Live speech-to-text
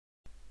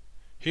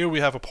Here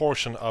we have a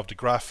portion of the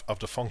graph of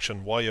the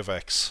function y of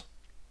x.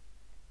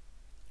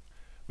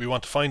 We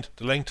want to find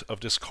the length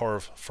of this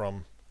curve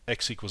from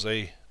x equals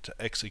a to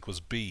x equals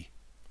b.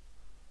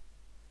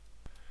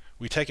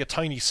 We take a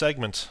tiny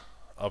segment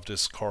of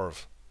this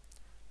curve.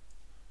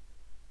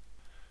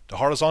 The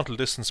horizontal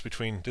distance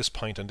between this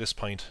point and this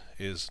point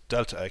is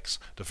delta x.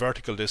 The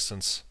vertical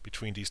distance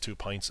between these 2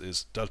 points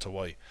is delta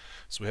y.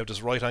 So we have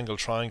this right angle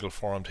triangle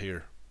formed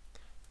here.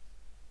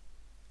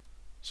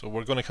 So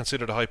we're going to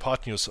consider the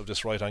hypotenuse of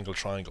this right angle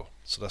triangle.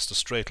 So that's the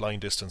straight line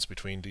distance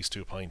between these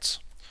 2 points.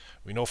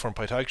 We know from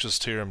Pythagoras'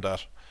 theorem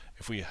that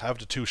if we have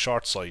the 2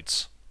 short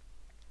sides,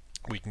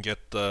 we can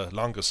get the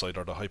longest side,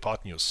 or the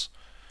hypotenuse.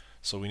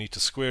 So we need to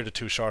square the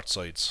 2 short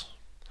sides,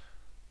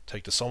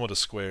 take the sum of the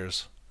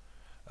squares,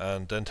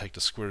 and then take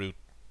the square root.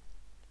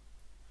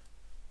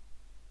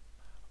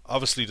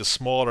 Obviously, the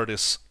smaller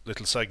this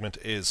little segment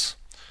is,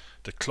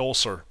 the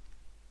closer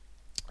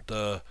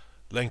the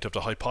length of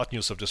the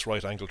hypotenuse of this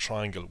right angle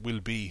triangle will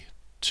be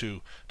to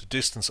the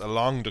distance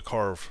along the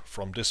curve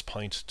from this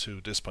point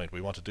to this point. We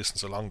want a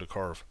distance along the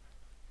curve.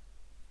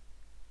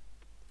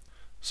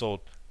 So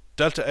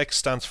delta x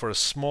stands for a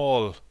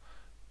small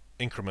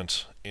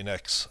increment in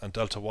x, and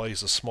delta y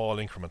is a small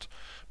increment,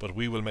 but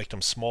we will make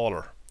them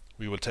smaller.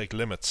 We will take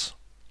limits.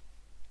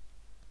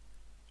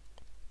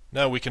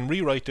 Now we can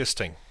rewrite this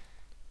thing.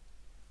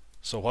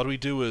 So what we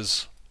do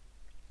is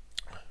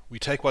we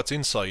take what's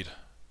inside,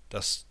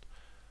 that's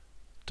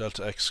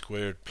delta x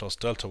squared plus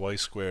delta y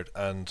squared,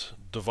 and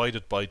divide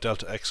it by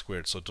delta x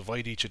squared. So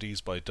divide each of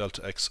these by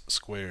delta x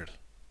squared.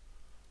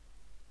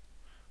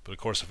 But of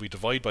course, if we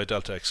divide by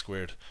delta x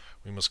squared,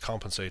 we must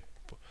compensate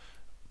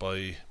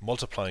by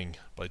multiplying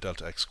by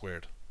delta x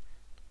squared.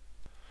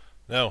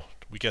 Now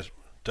we get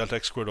delta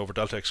x squared over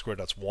delta x squared,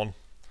 that's 1.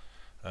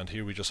 And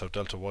here we just have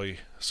delta y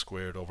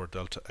squared over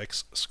delta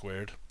x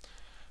squared.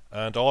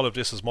 And all of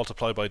this is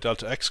multiplied by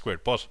delta x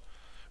squared, but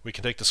we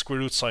can take the square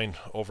root sign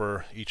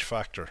over each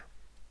factor.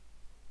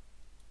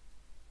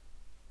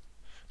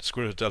 The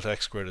square root of delta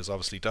x squared is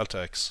obviously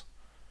delta x.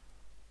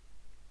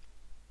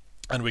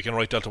 And we can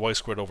write delta y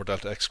squared over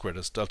delta x squared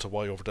as delta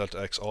y over delta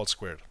x all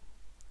squared.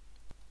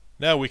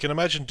 Now we can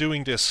imagine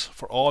doing this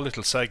for all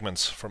little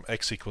segments from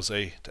x equals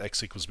a to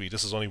x equals b.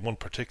 This is only one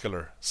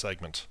particular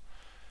segment.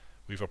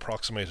 We've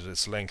approximated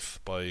its length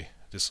by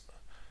this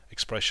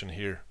expression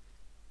here.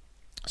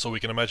 So we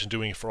can imagine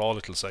doing it for all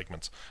little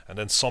segments and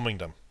then summing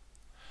them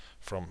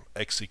from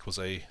x equals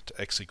a to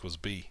x equals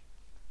b.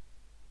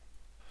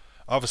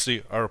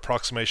 Obviously our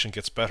approximation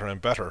gets better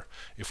and better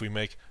if we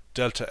make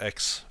delta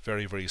x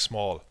very, very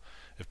small.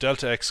 If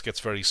delta x gets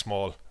very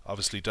small,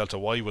 obviously delta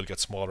y will get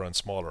smaller and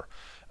smaller,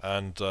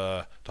 and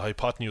the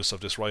hypotenuse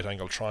of this right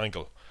angle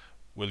triangle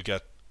will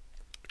get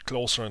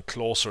closer and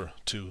closer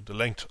to the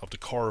length of the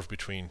curve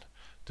between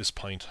this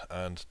point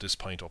and this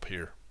point up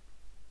here.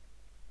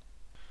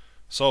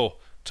 So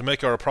to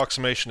make our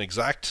approximation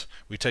exact,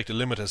 we take the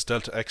limit as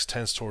delta x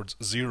tends towards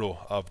 0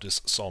 of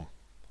this sum.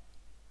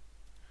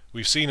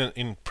 We've seen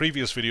in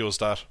previous videos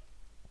that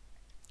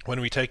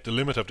when we take the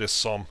limit of this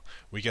sum,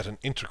 we get an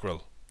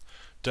integral.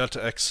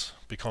 Delta x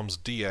becomes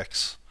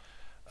dx,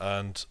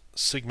 and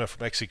sigma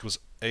from x equals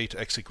a to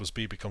x equals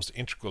b becomes the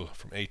integral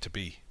from a to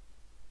b.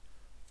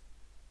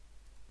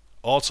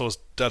 Also, as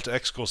delta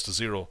x goes to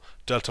 0,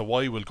 delta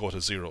y will go to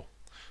 0.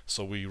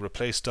 So we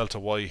replace delta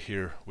y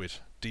here with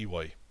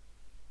dy.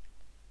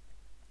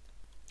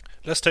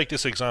 Let's take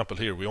this example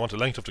here. We want the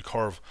length of the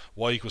curve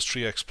y equals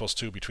 3x plus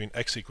 2 between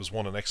x equals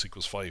 1 and x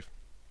equals 5.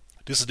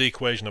 This is the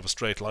equation of a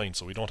straight line,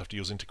 so we don't have to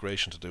use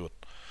integration to do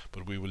it,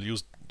 but we will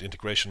use the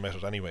integration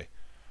method anyway.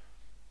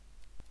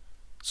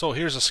 So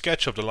here's a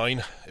sketch of the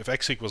line. If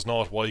x equals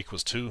 0, y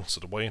equals 2, so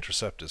the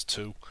y-intercept is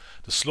 2.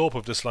 The slope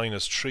of this line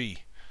is 3,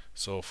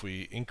 so if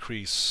we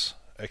increase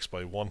x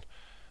by 1,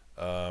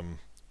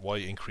 y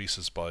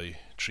increases by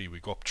 3,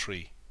 we go up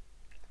 3.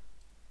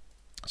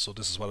 So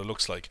this is what it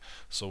looks like.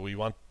 So we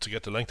want to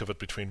get the length of it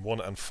between 1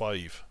 and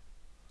 5.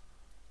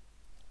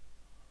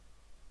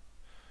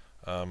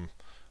 I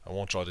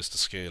won't draw this to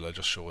scale, I'll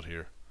just show it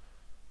here.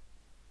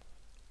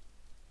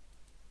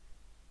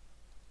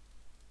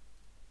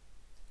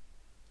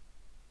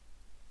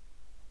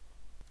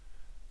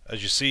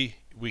 As you see,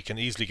 we can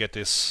easily get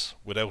this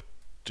without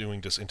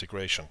doing this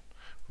integration.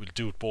 We'll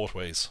do it both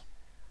ways.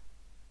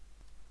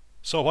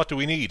 So what do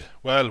we need?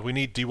 Well, we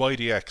need dy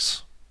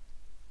dx.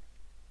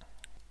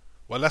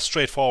 Well, that's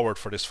straightforward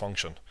for this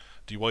function.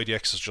 dy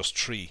dx is just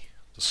 3.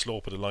 The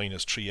slope of the line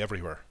is 3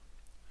 everywhere.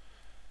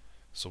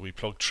 So we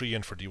plug 3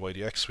 in for dy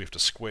dx, we have to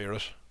square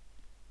it.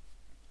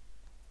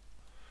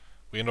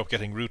 We end up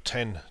getting root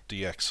 10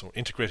 dx, so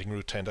integrating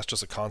root 10, that's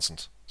just a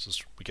constant. So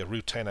we get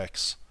root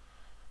 10x.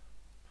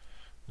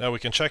 Now we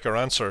can check our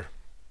answer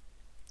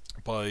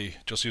by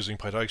just using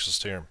Pythagoras'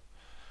 theorem.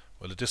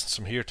 Well, the distance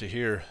from here to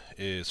here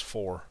is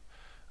 4,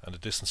 and the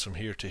distance from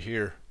here to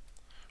here,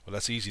 well,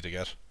 that's easy to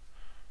get.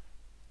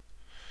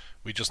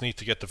 We just need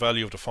to get the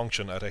value of the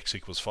function at x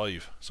equals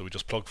 5. So we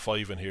just plug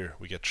 5 in here.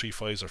 We get 3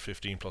 5s are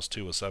 15 plus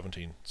 2 is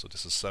 17. So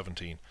this is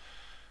 17.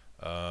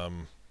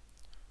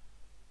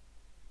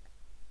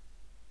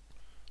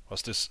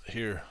 What's this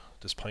here,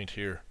 this point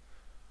here?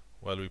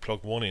 Well, we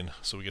plug 1 in,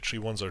 so we get 3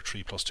 1s are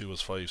 3 plus 2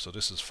 is 5, so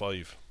this is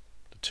 5.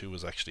 The 2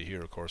 is actually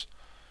here, of course.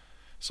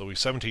 So we have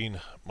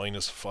 17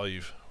 minus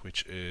 5,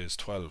 which is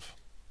 12.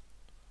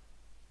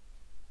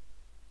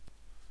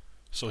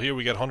 So here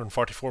we get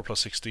 144 plus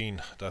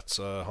 16, that's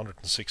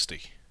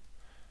 160.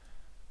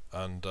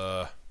 And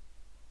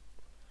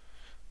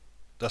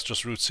that's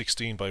just root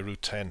 16 by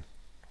root 10,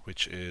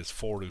 which is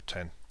 4 root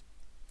 10.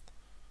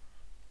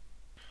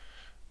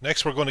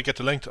 Next we're going to get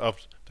the length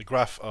of the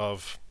graph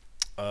of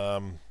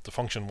the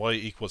function y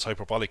equals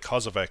hyperbolic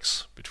cos of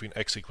x between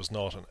x equals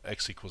 0 and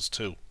x equals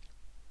 2.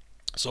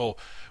 So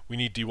we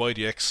need dy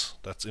dx,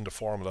 that's in the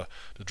formula.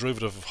 The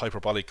derivative of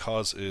hyperbolic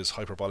cos is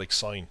hyperbolic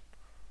sine.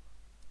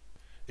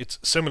 It's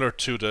similar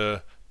to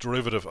the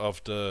derivative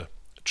of the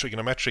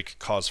trigonometric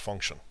cos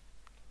function.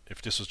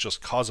 If this was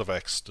just cos of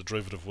x, the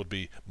derivative would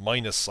be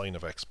minus sine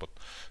of x, but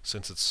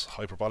since it's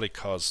hyperbolic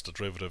cos, the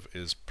derivative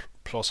is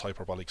plus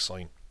hyperbolic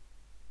sine.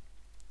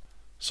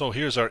 So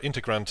here's our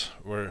integrand.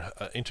 We're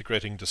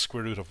integrating the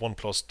square root of 1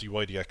 plus dy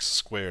dx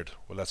squared.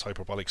 Well, that's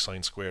hyperbolic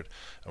sine squared.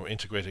 And we're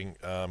integrating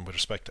with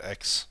respect to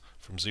x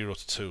from 0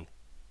 to 2.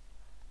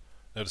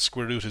 Now the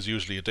square root is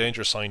usually a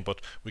danger sign,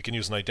 but we can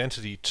use an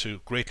identity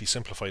to greatly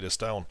simplify this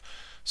down.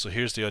 So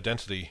here's the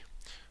identity.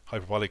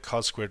 Hyperbolic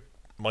cos squared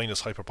minus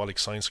hyperbolic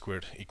sine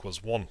squared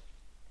equals 1.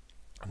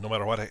 No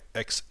matter what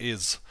x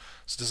is.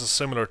 So this is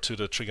similar to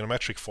the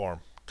trigonometric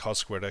form. Cos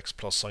squared x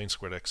plus sine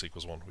squared x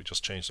equals 1. We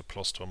just changed the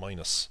plus to a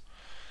minus.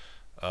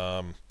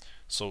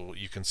 So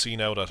you can see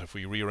now that if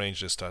we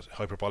rearrange this, that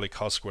hyperbolic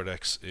cos squared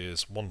x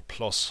is 1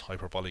 plus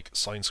hyperbolic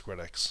sine squared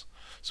x.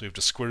 So you have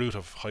the square root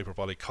of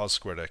hyperbolic cos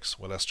squared x.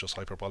 Well, that's just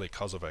hyperbolic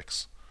cos of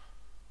x.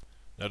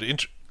 Now the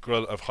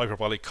integral of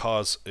hyperbolic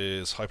cos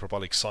is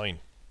hyperbolic sine.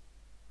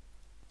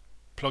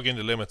 Plug in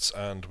the limits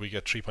and we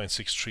get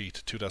 3.63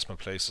 to 2 decimal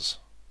places.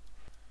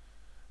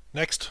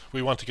 Next,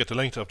 we want to get the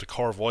length of the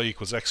curve y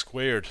equals x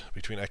squared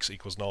between x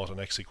equals 0 and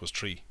x equals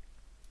 3.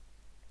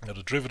 Now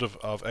the derivative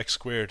of x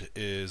squared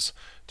is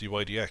dy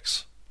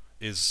dx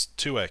is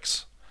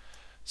 2x.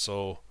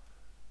 So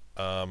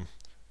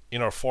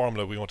in our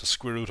formula we want the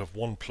square root of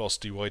 1 plus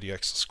dy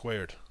dx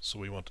squared. So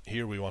we want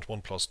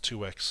 1 plus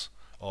 2x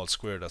all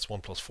squared. That's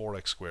 1 plus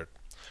 4x squared.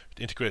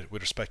 We integrate it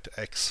with respect to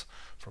x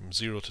from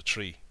 0 to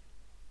 3.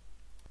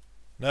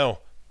 Now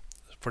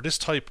for this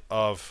type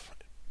of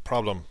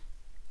problem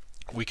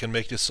we can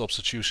make this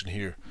substitution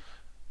here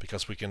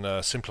because we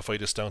can simplify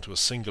this down to a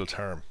single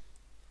term.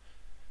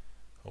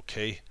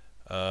 Okay,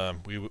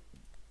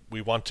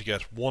 we want to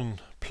get 1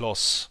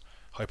 plus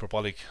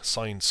hyperbolic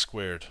sine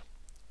squared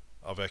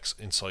of x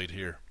inside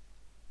here.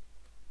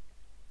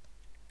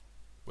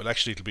 Well,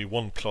 actually it'll be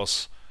 1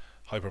 plus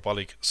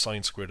hyperbolic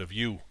sine squared of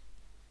u.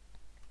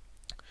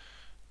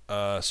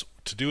 So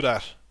to do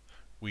that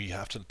we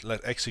have to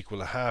let x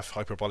equal a half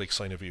hyperbolic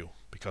sine of u,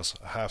 because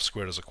a half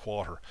squared is a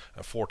quarter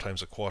and 4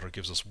 times a quarter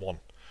gives us 1.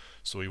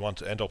 So we want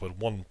to end up with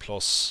 1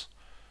 plus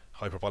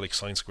hyperbolic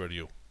sine squared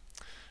u.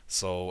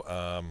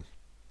 So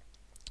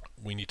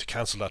we need to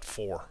cancel that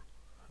 4,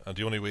 and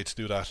the only way to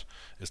do that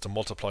is to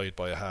multiply it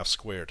by a half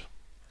squared.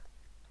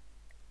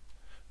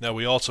 Now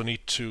we also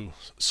need to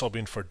sub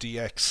in for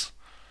dx.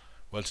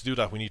 Well, to do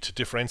that we need to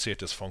differentiate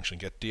this function,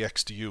 get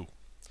dx du.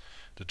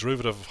 The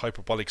derivative of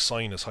hyperbolic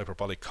sine is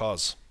hyperbolic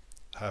cos.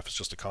 Half is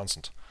just a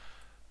constant,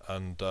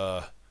 and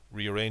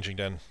rearranging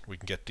then we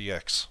can get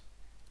dx.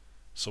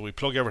 So we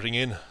plug everything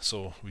in,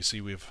 so we see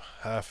we have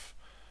half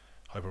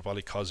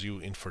hyperbolic cos u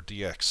in for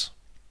dx.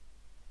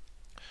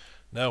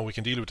 Now we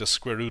can deal with the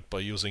square root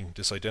by using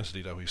this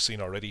identity that we've seen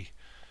already.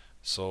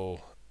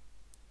 So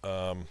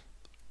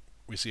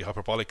we see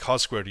hyperbolic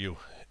cos squared u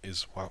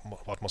is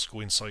what must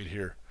go inside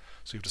here.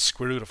 So you have the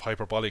square root of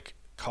hyperbolic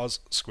cos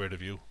squared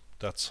of u,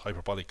 that's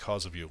hyperbolic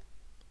cos of u.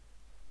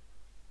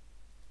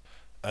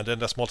 And then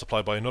that's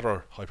multiplied by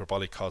another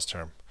hyperbolic cos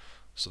term.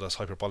 So that's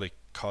hyperbolic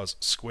cos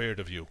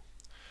squared of u.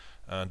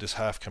 And this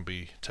half can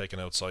be taken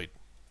outside.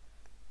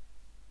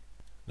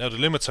 Now the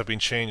limits have been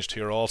changed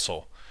here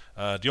also.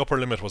 The upper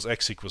limit was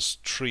x equals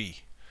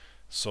 3.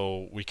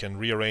 So we can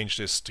rearrange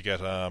this to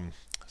get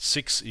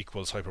 6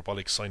 equals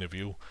hyperbolic sine of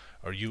u,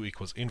 or u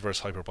equals inverse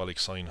hyperbolic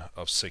sine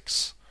of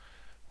 6.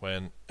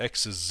 When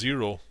x is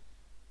 0,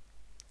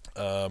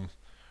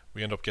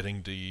 we end up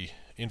getting the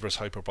inverse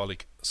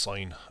hyperbolic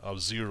sine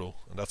of 0,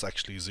 and that's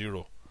actually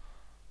 0.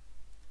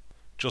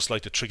 Just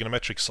like the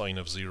trigonometric sine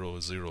of 0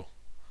 is 0.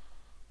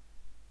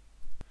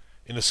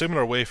 In a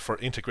similar way, for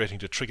integrating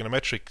the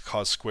trigonometric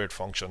cos squared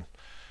function,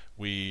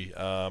 we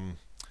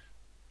write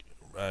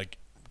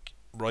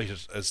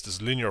it as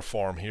this linear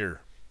form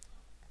here.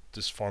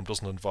 This form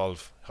doesn't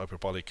involve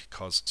hyperbolic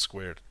cos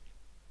squared.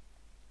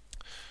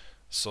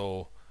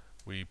 So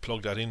we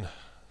plug that in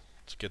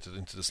to get it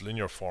into this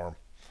linear form,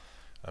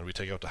 and we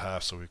take out the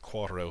half, so we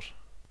quarter out.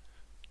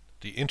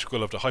 The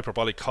integral of the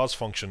hyperbolic cos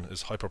function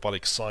is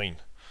hyperbolic sine,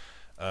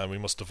 and we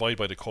must divide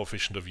by the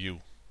coefficient of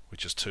u,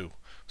 which is 2,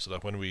 so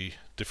that when we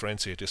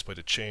differentiate this by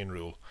the chain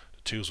rule,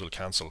 the 2's will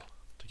cancel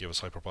to give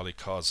us hyperbolic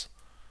cos.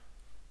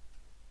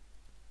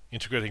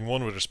 Integrating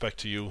 1 with respect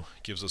to u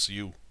gives us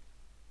u.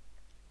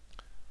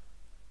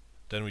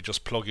 Then we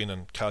just plug in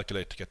and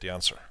calculate to get the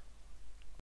answer.